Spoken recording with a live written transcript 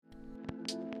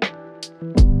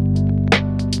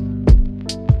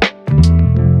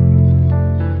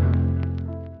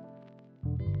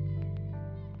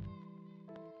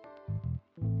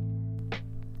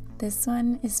This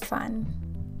one is fun.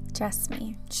 Trust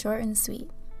me, short and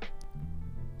sweet.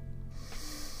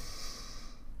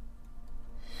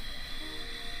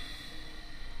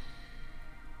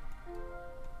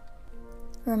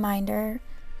 Reminder,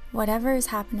 whatever is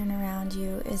happening around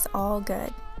you is all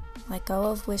good. Let go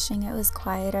of wishing it was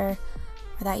quieter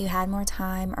or that you had more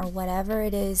time or whatever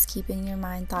it is keeping your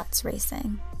mind thoughts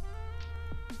racing.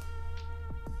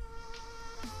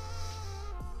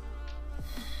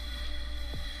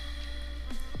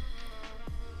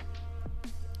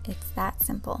 It's that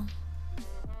simple.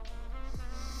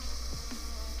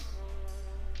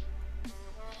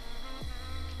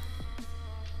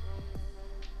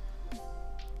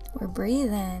 We're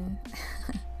breathing.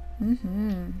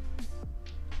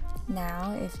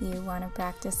 Now, if you want to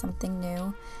practice something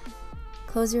new,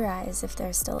 close your eyes if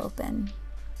they're still open.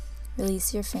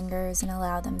 Release your fingers and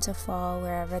allow them to fall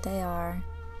wherever they are.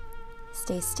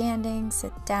 Stay standing,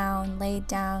 sit down, lay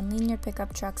down, lean your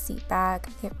pickup truck seat back.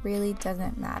 It really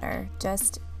doesn't matter.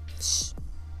 Just shh.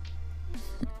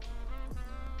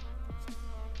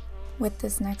 With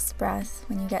this next breath,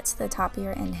 when you get to the top of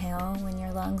your inhale, when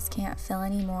your lungs can't fill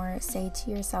anymore, say to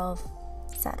yourself,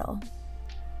 settle.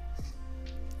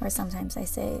 Or sometimes I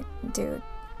say, dude,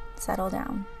 settle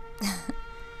down.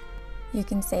 You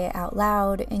can say it out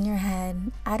loud, in your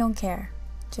head, I don't care.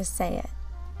 Just say it.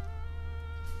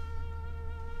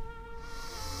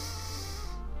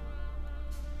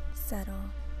 Settle.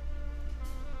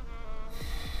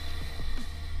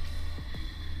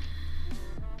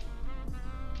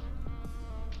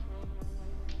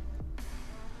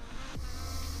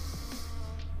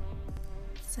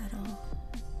 Settle.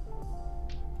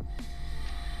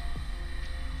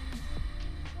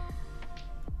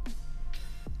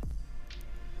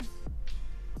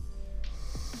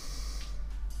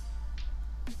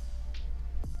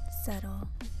 Settle.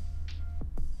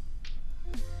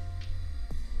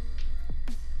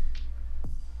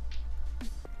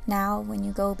 Now, when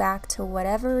you go back to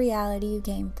whatever reality you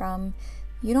came from,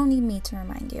 you don't need me to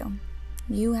remind you.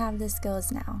 You have the skills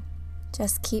now.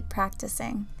 Just keep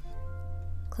practicing.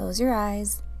 Close your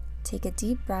eyes, take a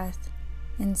deep breath,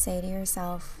 and say to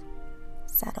yourself,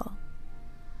 settle.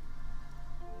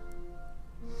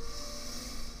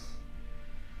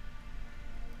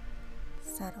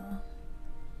 Settle.